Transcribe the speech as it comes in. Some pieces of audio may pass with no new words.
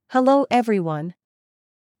Hello, everyone.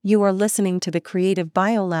 You are listening to the Creative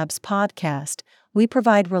Biolabs podcast. We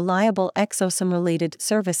provide reliable exosome related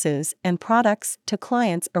services and products to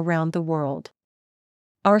clients around the world.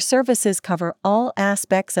 Our services cover all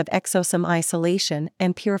aspects of exosome isolation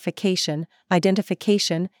and purification,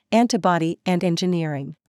 identification, antibody and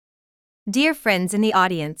engineering. Dear friends in the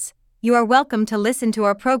audience, you are welcome to listen to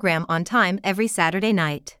our program on time every Saturday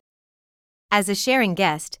night. As a sharing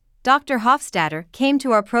guest, Dr. Hofstadter came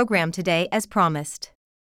to our program today as promised.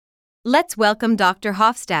 Let's welcome Dr.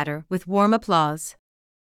 Hofstadter with warm applause.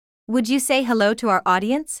 Would you say hello to our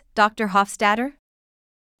audience, Dr. Hofstadter?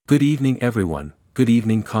 Good evening, everyone. Good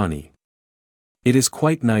evening, Connie. It is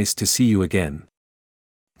quite nice to see you again.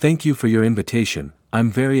 Thank you for your invitation.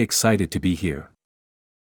 I'm very excited to be here.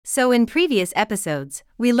 So in previous episodes,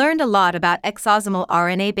 we learned a lot about exosomal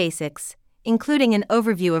RNA basics, including an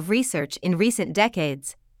overview of research in recent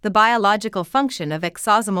decades, the biological function of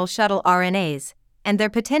exosomal shuttle RNAs, and their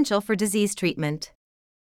potential for disease treatment.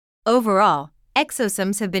 Overall,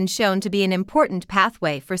 exosomes have been shown to be an important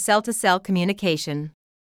pathway for cell-to-cell communication.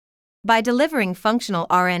 By delivering functional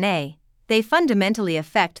RNA, they fundamentally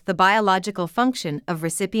affect the biological function of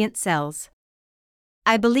recipient cells.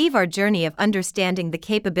 I believe our journey of understanding the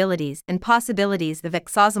capabilities and possibilities of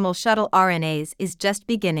exosomal shuttle RNAs is just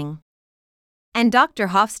beginning. And Dr.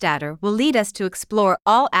 Hofstadter will lead us to explore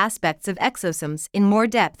all aspects of exosomes in more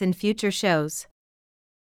depth in future shows.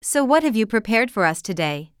 So what have you prepared for us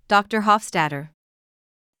today, Dr. Hofstadter?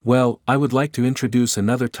 Well, I would like to introduce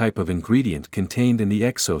another type of ingredient contained in the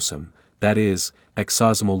exosome, that is,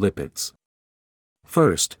 exosomal lipids.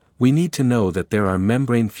 First, we need to know that there are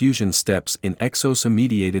membrane fusion steps in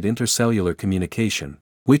exosome-mediated intercellular communication,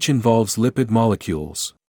 which involves lipid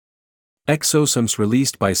molecules. Exosomes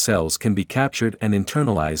released by cells can be captured and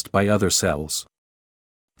internalized by other cells.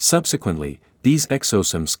 Subsequently, these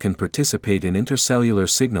exosomes can participate in intercellular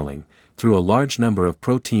signaling through a large number of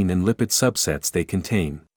protein and lipid subsets they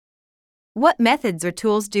contain. What methods or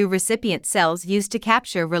tools do recipient cells use to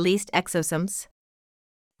capture released exosomes?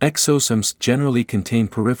 Exosomes generally contain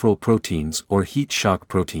peripheral proteins or heat shock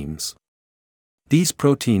proteins. These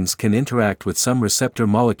proteins can interact with some receptor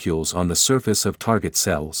molecules on the surface of target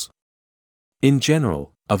cells. In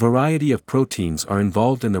general, a variety of proteins are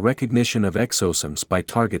involved in the recognition of exosomes by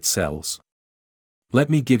target cells.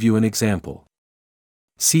 Let me give you an example.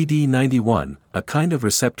 CD91, a kind of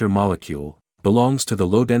receptor molecule, belongs to the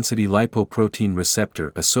low-density lipoprotein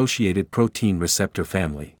receptor-associated protein receptor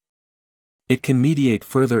family. It can mediate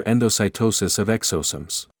further endocytosis of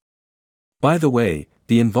exosomes. By the way,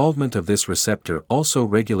 the involvement of this receptor also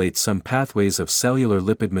regulates some pathways of cellular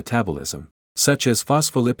lipid metabolism, such as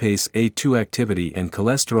phospholipase A2 activity and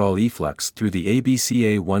cholesterol efflux through the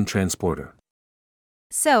ABCA1 transporter.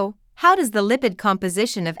 So, how does the lipid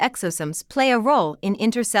composition of exosomes play a role in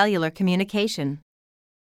intercellular communication?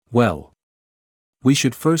 Well, we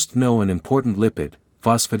should first know an important lipid,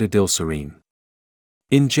 phosphatidylserine.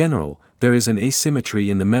 In general, there is an asymmetry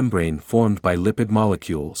in the membrane formed by lipid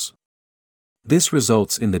molecules. This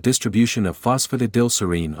results in the distribution of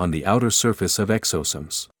phosphatidylserine on the outer surface of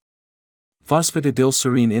exosomes.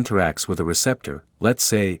 Phosphatidylserine interacts with a receptor, let's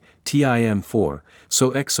say, TIM4,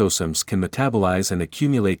 so exosomes can metabolize and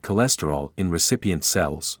accumulate cholesterol in recipient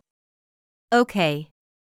cells. Okay.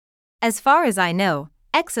 As far as I know,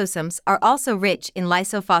 exosomes are also rich in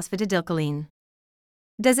lysophosphatidylcholine.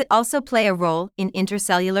 Does it also play a role in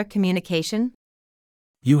intercellular communication?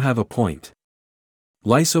 You have a point.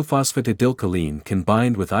 Lysophosphatidylcholine can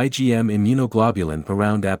bind with IgM immunoglobulin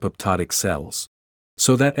around apoptotic cells,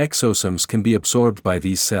 so that exosomes can be absorbed by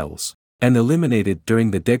these cells, and eliminated during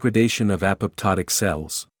the degradation of apoptotic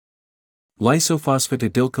cells.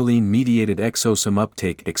 Lysophosphatidylcholine-mediated exosome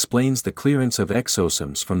uptake explains the clearance of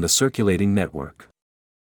exosomes from the circulating network.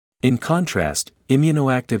 In contrast,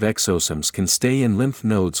 immunoactive exosomes can stay in lymph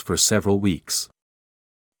nodes for several weeks.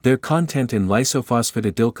 Their content in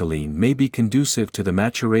lysophosphatidylcholine may be conducive to the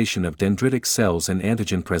maturation of dendritic cells and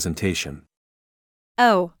antigen presentation.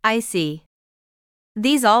 Oh, I see.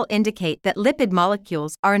 These all indicate that lipid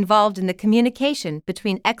molecules are involved in the communication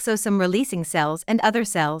between exosome-releasing cells and other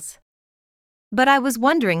cells. But I was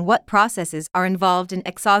wondering what processes are involved in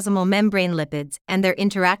exosomal membrane lipids and their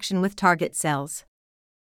interaction with target cells.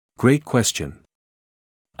 Great question.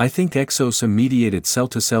 I think exosome-mediated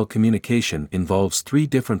cell-to-cell communication involves three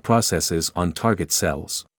different processes on target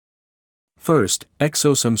cells. First,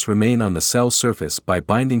 exosomes remain on the cell surface by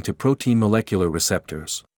binding to protein molecular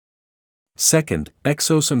receptors. Second,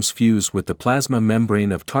 exosomes fuse with the plasma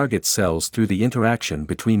membrane of target cells through the interaction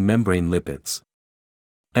between membrane lipids.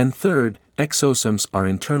 And third, exosomes are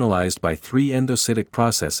internalized by three endocytic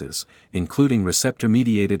processes, including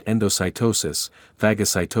receptor-mediated endocytosis,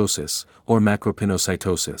 phagocytosis, or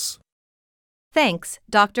macropinocytosis. Thanks,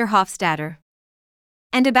 Dr. Hofstadter.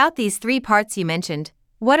 And about these three parts you mentioned,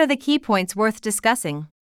 what are the key points worth discussing?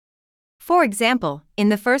 For example, in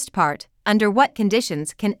the first part, under what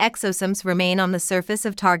conditions can exosomes remain on the surface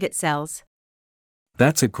of target cells?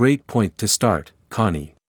 That's a great point to start,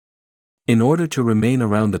 Connie. In order to remain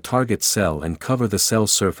around the target cell and cover the cell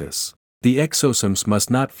surface, the exosomes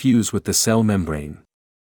must not fuse with the cell membrane.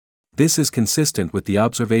 This is consistent with the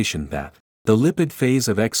observation that the lipid phase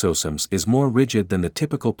of exosomes is more rigid than the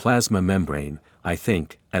typical plasma membrane, I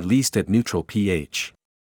think, at least at neutral pH.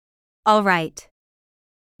 All right.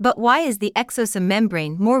 But why is the exosome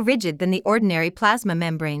membrane more rigid than the ordinary plasma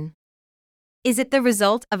membrane? Is it the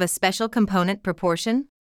result of a special component proportion?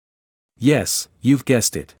 Yes, you've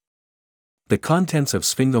guessed it. The contents of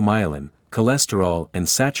sphingomyelin, cholesterol, and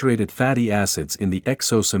saturated fatty acids in the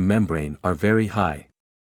exosome membrane are very high.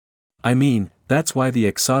 I mean, that's why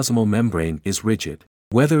the exosomal membrane is rigid,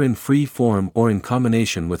 whether in free form or in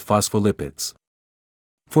combination with phospholipids.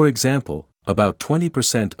 For example, about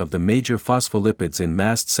 20% of the major phospholipids in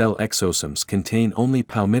mast cell exosomes contain only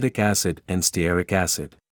palmitic acid and stearic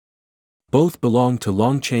acid. Both belong to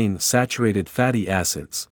long-chain saturated fatty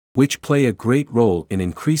acids, which play a great role in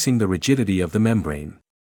increasing the rigidity of the membrane.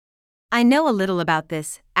 I know a little about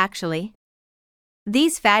this, actually.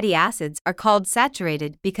 These fatty acids are called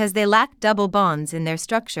saturated because they lack double bonds in their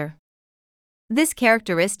structure. This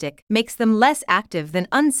characteristic makes them less active than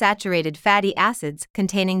unsaturated fatty acids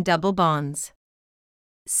containing double bonds.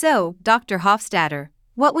 So, Dr. Hofstadter,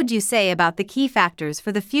 what would you say about the key factors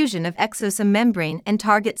for the fusion of exosome membrane and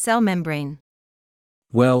target cell membrane?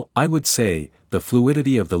 Well, I would say, the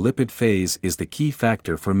fluidity of the lipid phase is the key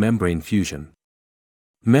factor for membrane fusion.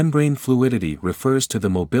 Membrane fluidity refers to the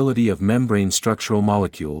mobility of membrane structural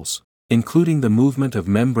molecules, including the movement of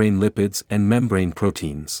membrane lipids and membrane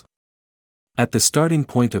proteins. At the starting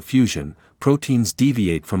point of fusion, proteins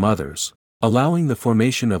deviate from others, allowing the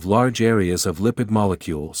formation of large areas of lipid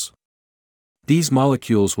molecules. These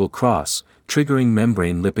molecules will cross, triggering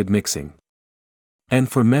membrane lipid mixing.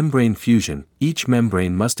 And for membrane fusion, each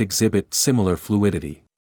membrane must exhibit similar fluidity.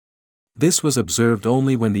 This was observed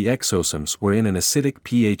only when the exosomes were in an acidic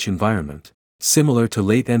pH environment, similar to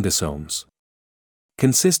late endosomes.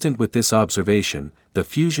 Consistent with this observation, the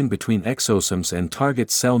fusion between exosomes and target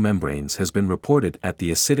cell membranes has been reported at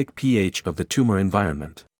the acidic pH of the tumor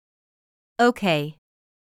environment. Okay.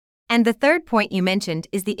 And the third point you mentioned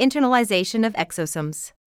is the internalization of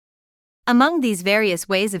exosomes. Among these various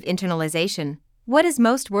ways of internalization, what is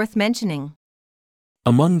most worth mentioning?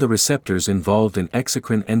 Among the receptors involved in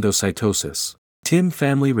exocrine endocytosis, TIM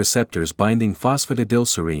family receptors binding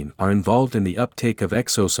phosphatidylserine are involved in the uptake of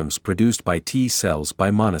exosomes produced by T cells by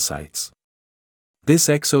monocytes. This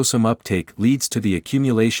exosome uptake leads to the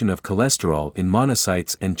accumulation of cholesterol in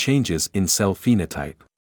monocytes and changes in cell phenotype.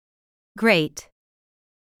 Great.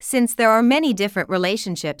 Since there are many different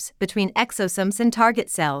relationships between exosomes and target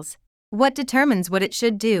cells, what determines what it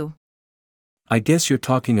should do? I guess you're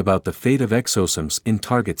talking about the fate of exosomes in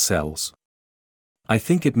target cells. I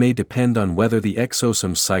think it may depend on whether the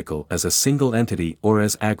exosomes cycle as a single entity or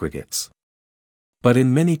as aggregates. But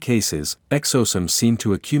in many cases, exosomes seem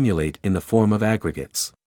to accumulate in the form of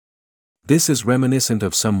aggregates. This is reminiscent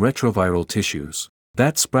of some retroviral tissues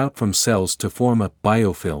that sprout from cells to form a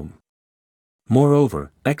biofilm.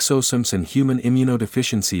 Moreover, exosomes and human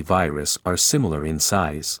immunodeficiency virus are similar in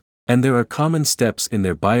size, and there are common steps in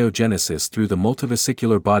their biogenesis through the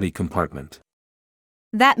multivesicular body compartment.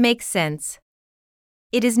 That makes sense.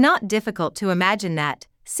 It is not difficult to imagine that,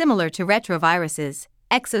 similar to retroviruses,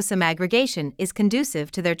 exosome aggregation is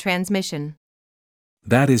conducive to their transmission.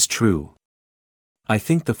 That is true. I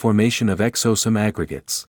think the formation of exosome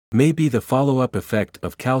aggregates may be the follow-up effect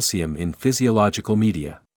of calcium in physiological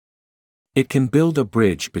media. It can build a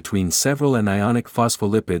bridge between several anionic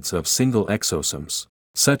phospholipids of single exosomes,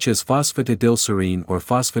 such as phosphatidylserine or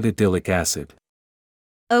phosphatidylic acid.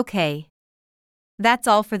 Okay. That's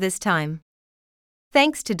all for this time.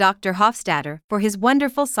 Thanks to Dr. Hofstadter for his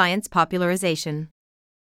wonderful science popularization.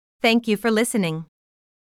 Thank you for listening.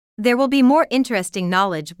 There will be more interesting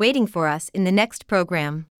knowledge waiting for us in the next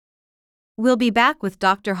program. We'll be back with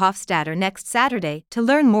Dr. Hofstadter next Saturday to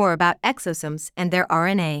learn more about exosomes and their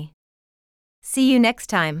RNA. See you next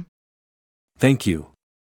time. Thank you.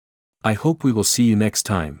 I hope we will see you next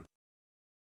time.